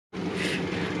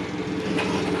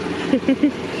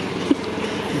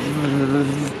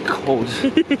Cold.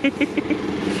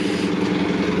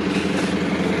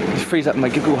 Just freeze up my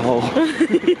giggle hole.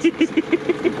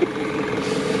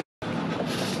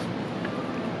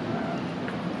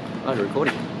 Oh, you're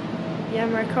recording? Yeah,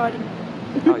 I'm recording.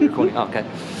 Oh, you're recording? Oh, okay.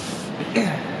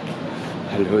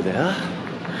 Hello there.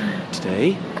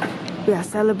 Today we are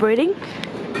celebrating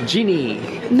Ginny.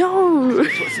 No.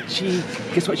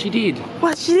 Guess what she did?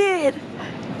 What she did?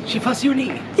 She passed uni.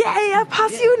 Yay, I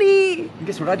passed uni. And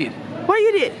guess what I did? What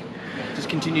you did? Just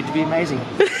continued to be amazing.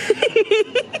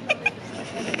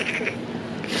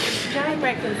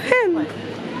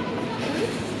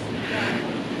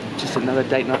 Just another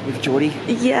date night with Geordie.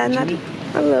 Yeah,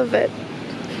 I love it.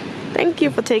 Thank you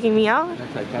for taking me out.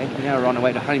 That's okay. Now we're on our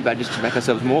way to Honey Badgers to make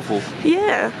ourselves more full.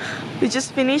 Yeah, we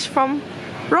just finished from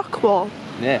Rockwall.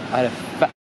 Yeah, I had a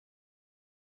fat.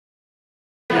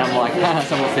 And I'm like, haha,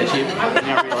 someone said chip. And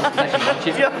now I realise it's actually not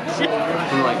chip. Yeah.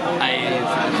 I'm like, hey,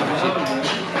 it's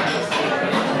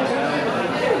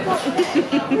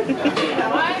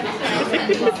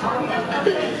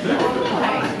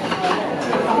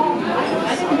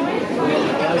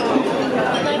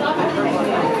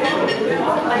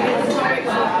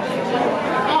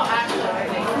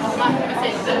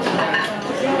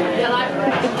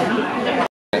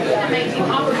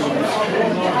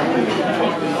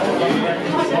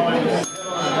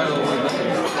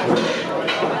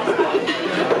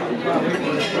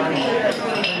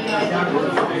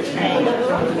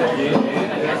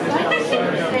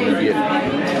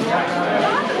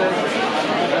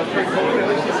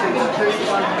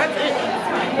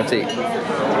That's it.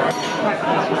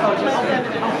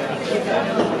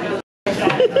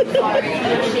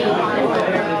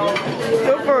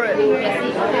 Go for it.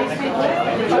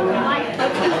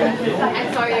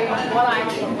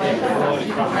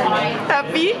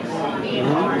 Happy?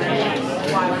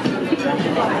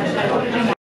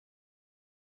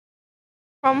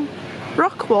 From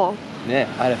Rockwall. Yeah,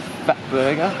 I had a fat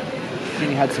burger. Then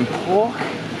you had some pork.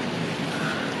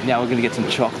 Now we're gonna get some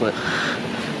chocolate.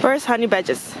 Where's Honey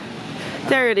Badgers?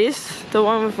 There it is, the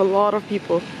one with a lot of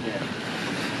people. Yeah.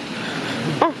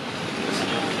 Oh.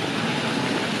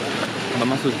 My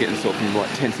muscles getting sore from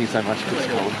like tensing so much because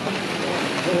it's cold.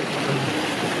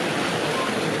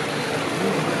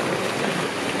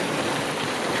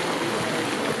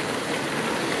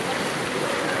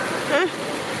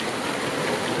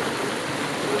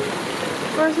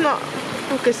 Where's not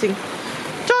focusing?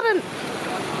 Jordan!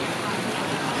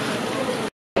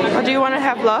 Or do you want to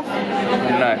have love?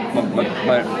 No,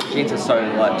 my jeans are so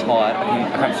like tight.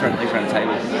 I can't throw these around the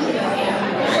table.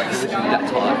 Like literally that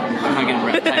tight. I can't get them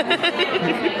around the table.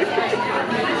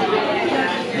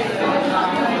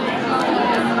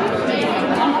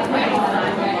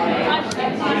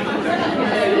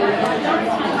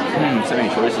 So many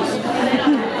choices.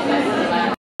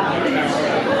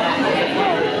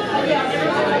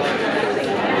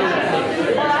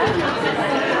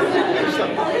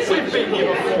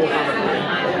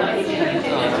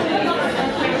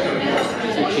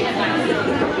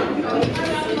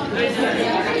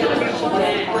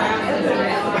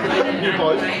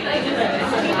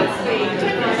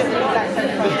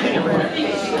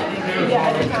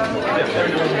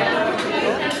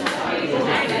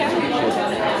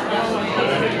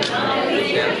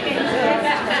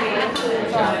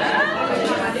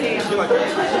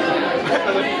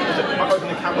 I open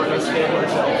the camera and I scan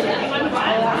myself.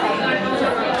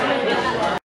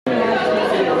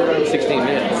 16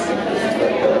 minutes.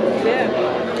 Yeah.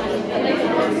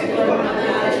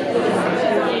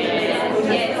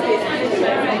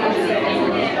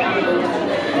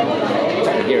 I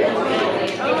can hear it.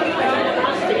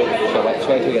 So like,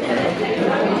 try to get home.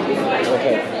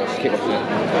 Okay, just keep watching it.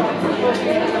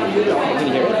 Can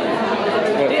you hear it?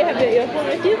 Do you have the earphone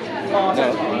with you? No.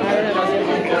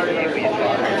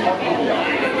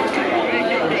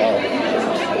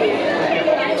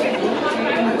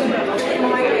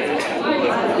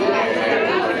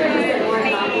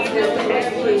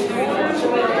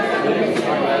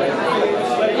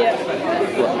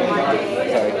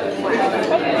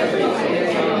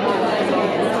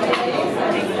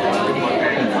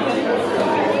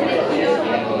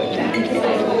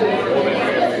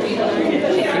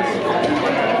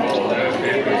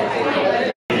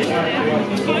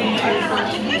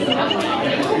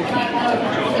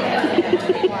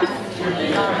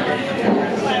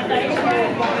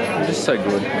 Just so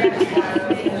good.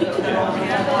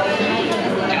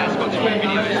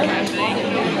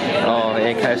 Oh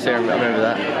yeah, KFC, I remember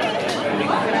that.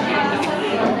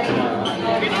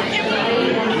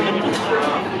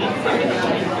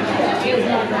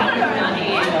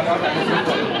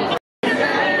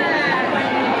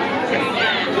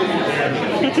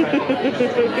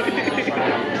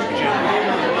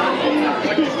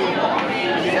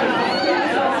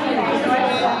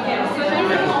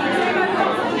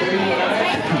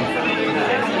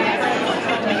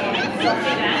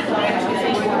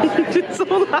 It's so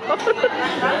loud.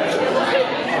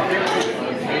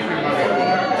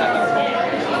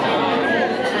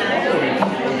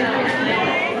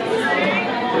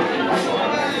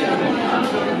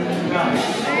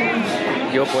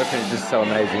 Your boyfriend is just so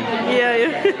amazing. Yeah,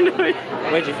 yeah.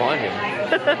 Where'd you find him?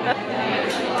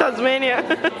 Tasmania.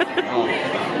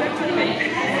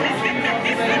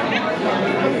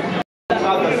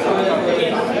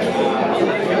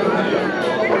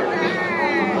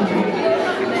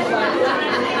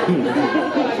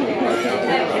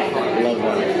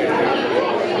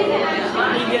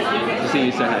 To see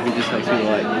you so happy just makes me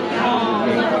like.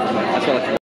 That's what I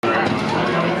like.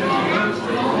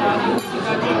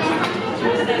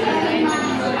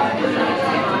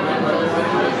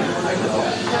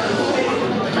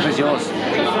 Where's yours?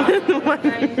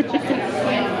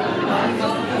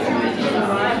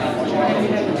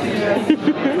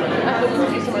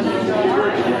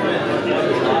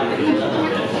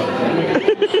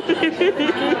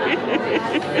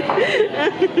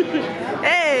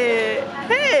 Hey!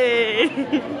 Hey!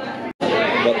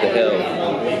 What the hell?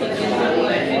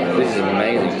 This is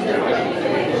amazing.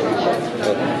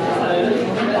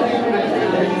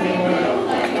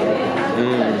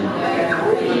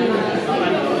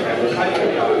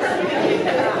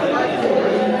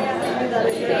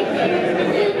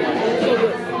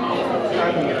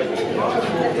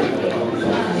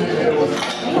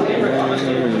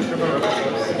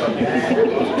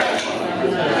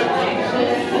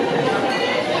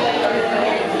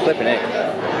 Flipping it.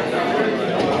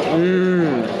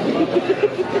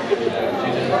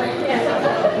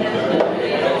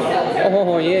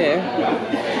 Oh yeah.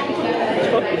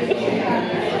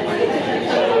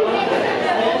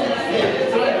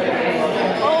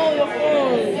 Oh, your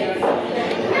phone.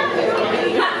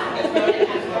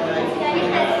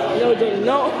 No, don't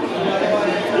know.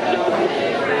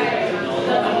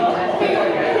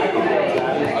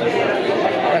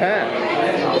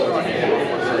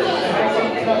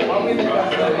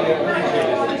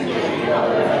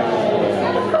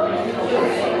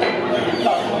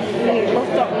 I'll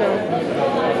stop now.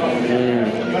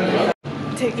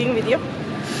 Taking video.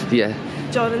 Yeah.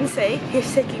 Jordan say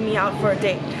he's taking me out for a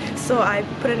date. So I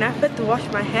put an effort to wash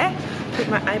my hair, put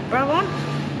my eyebrow on,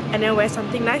 and then wear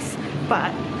something nice.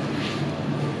 But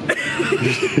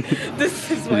this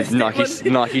is my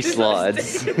statement. Nike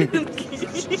slides.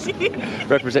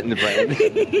 Representing the brand.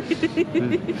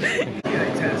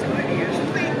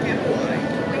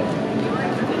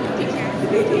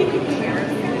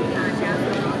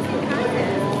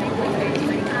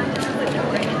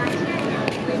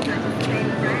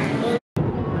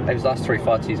 His last 3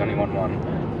 fights, he's only won 1.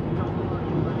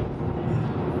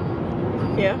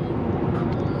 Yeah.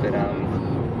 But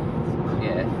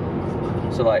yeah.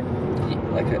 So like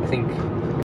I think.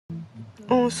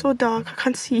 Oh, so dark. I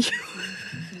can't see you.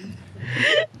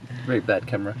 Very bad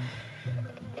camera.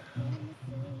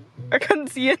 I can't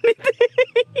see anything.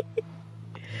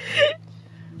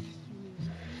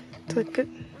 Is that good?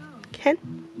 Can?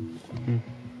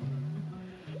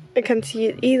 I can't see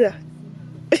it either.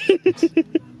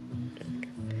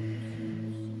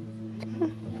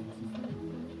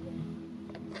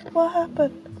 What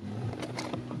happened?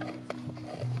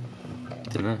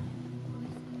 Don't know.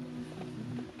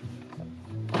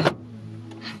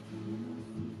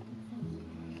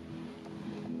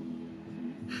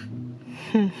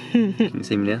 Can you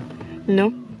see me now?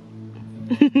 No.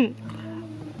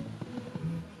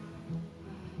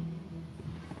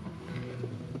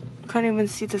 Can't even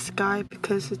see the sky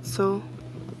because it's so.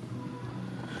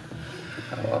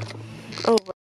 Oh well. Oh.